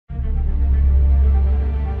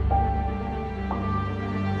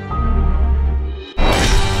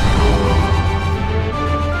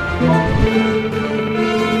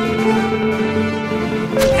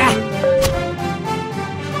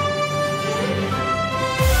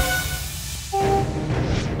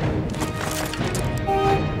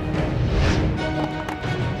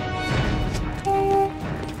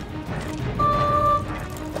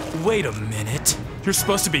Wait a minute. You're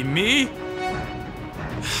supposed to be me?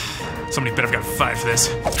 Somebody better have got fired for this.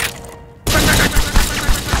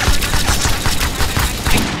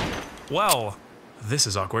 Well, this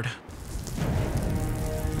is awkward.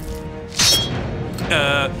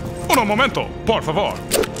 Un momento, por favor.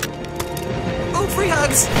 Oh, free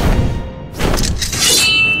hugs!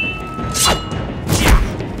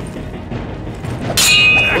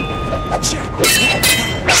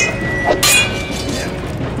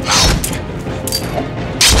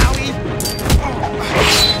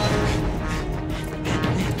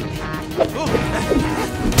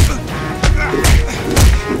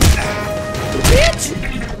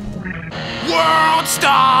 World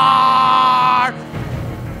Star!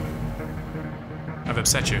 I've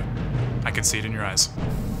upset you. I can see it in your eyes.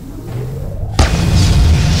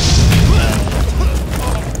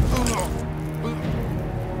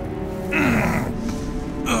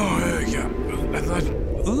 Oh, yeah. I thought...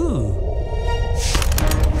 Ooh.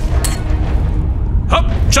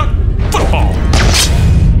 Hup, chuck, football!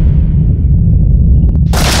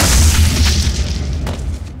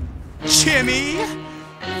 Jimmy!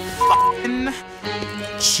 F***ing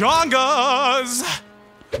Chongas!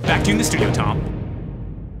 Back to you in the studio, Tom.